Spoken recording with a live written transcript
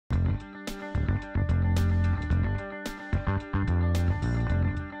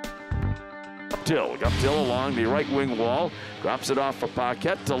Guptill. Guptill along the right wing wall. Drops it off for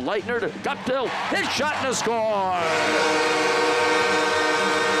Paquette to Leitner to Guptill. His shot and a score!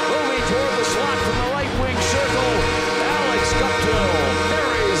 Moving toward the slot from the right wing circle. Alex Guptill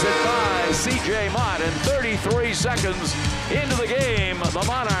buries it by C.J. Mott. And 33 seconds into the game, the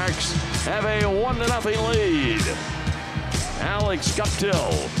Monarchs have a 1-0 lead. Alex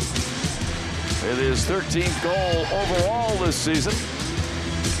Guptill with his 13th goal overall this season.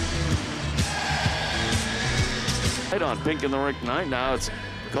 Right on pink in the rink night. Now it's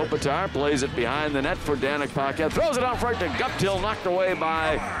Kopitar, plays it behind the net for Danik Paquette. Throws it out front to Guptill, knocked away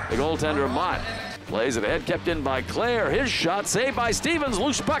by the goaltender Mott. Plays it ahead, kept in by Clare. His shot saved by Stevens.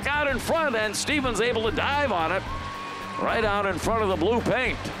 Loose puck out in front, and Stevens able to dive on it. Right out in front of the blue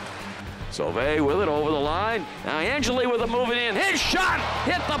paint. Sauvé with it over the line. Now Angeli with it moving in. His shot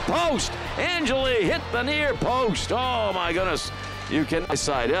hit the post. Angeli hit the near post. Oh my goodness. You can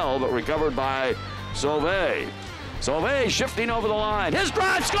side L, but recovered by Sauvé. Sauvé shifting over the line. His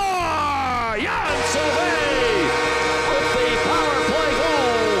drive score! Jan Sauvé with the power play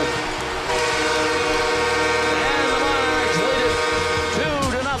goal. And the Monarchs lead it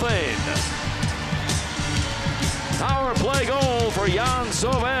 2-0. Power play goal for Jan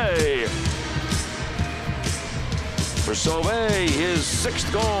Sauvé. For Sauvé, his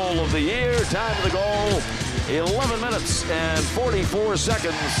 6th goal of the year. Time of the goal, 11 minutes and 44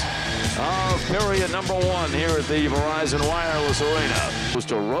 seconds of period number 1 here at the Verizon Wireless Arena. Goes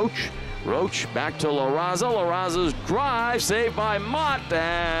to Roach. Roach back to LaRaza. LaRaza's drive saved by Mott,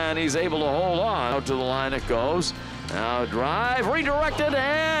 and he's able to hold on. Out to the line it goes. Now drive, redirected,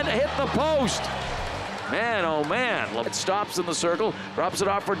 and hit the post. Man, oh man. It stops in the circle, drops it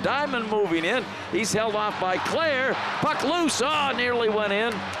off for Diamond moving in. He's held off by Clare. Puck loose. Oh, nearly went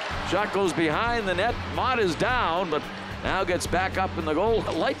in. Shot goes behind the net. Mott is down, but now gets back up in the goal.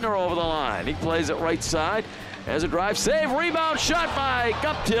 Leitner over the line. He plays it right side. Has a drive, save, rebound, shot by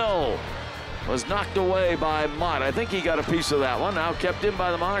Guptill. Was knocked away by Mott. I think he got a piece of that one. Now kept in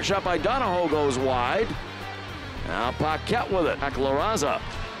by the Monarch. Shot by Donahoe goes wide. Now Paquette with it. Back LaRaza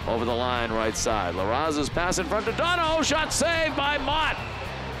over the line right side. LaRaza's pass in front to Donahoe. Shot saved by Mott.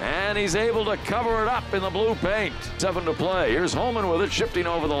 And he's able to cover it up in the blue paint. 7 to play. Here's Holman with it, shifting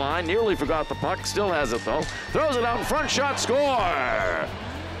over the line. Nearly forgot the puck. Still has it though. Throws it out in front. Shot, score.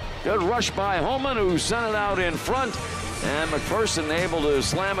 Good rush by Holman, who sent it out in front. And McPherson able to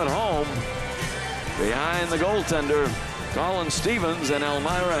slam it home behind the goaltender, Colin Stevens. And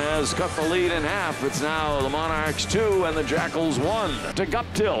Elmira has cut the lead in half. It's now the Monarchs 2 and the Jackals 1. To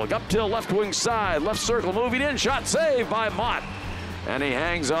Guptill. Guptill left wing side. Left circle moving in. Shot saved by Mott. And he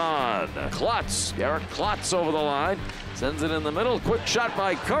hangs on. Klotz, Garrett Klotz over the line. Sends it in the middle. Quick shot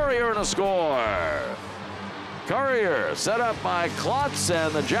by Courier and a score. Courier set up by Klotz,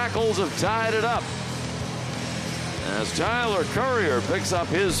 and the Jackals have tied it up. As Tyler Courier picks up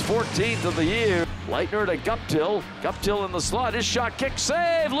his 14th of the year. Leitner to Guptill. Guptill in the slot. His shot, kick,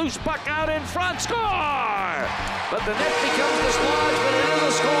 save. Loose puck out in front. Score! But the net becomes dislodged, but it is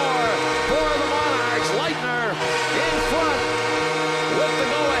a score for the Monarchs. Leitner in front with the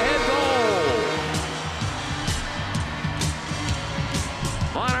go-ahead goal.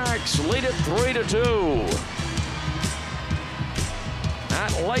 Monarchs lead it 3-2.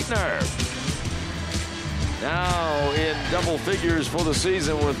 Matt Leitner now in double figures for the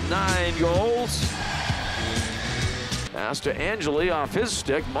season with 9 goals. Pass to Angeli off his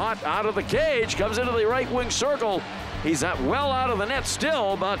stick. Mott out of the cage, comes into the right wing circle. He's well out of the net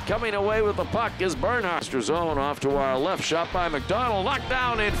still, but coming away with the puck is Bernhardt. Zone off to our left, shot by McDonald, knocked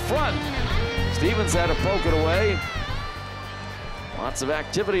down in front. Stevens had to poke it away. Lots of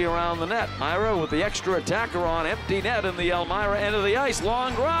activity around the net. Myra with the extra attacker on, empty net in the Elmira end of the ice.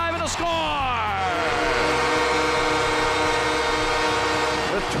 Long drive and a score!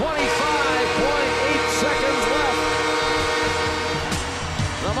 With 25.8 seconds left,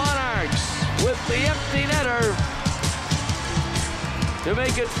 the Monarchs with the empty netter to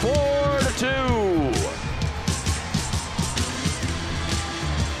make it 4-2.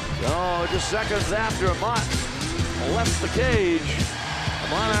 So just seconds after Mott left the cage, the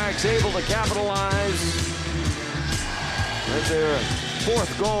Monarchs able to capitalize with their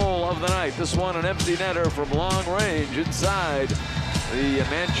 4th goal of the night. This one an empty netter from long range inside the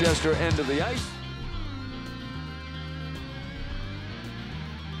Manchester end of the ice.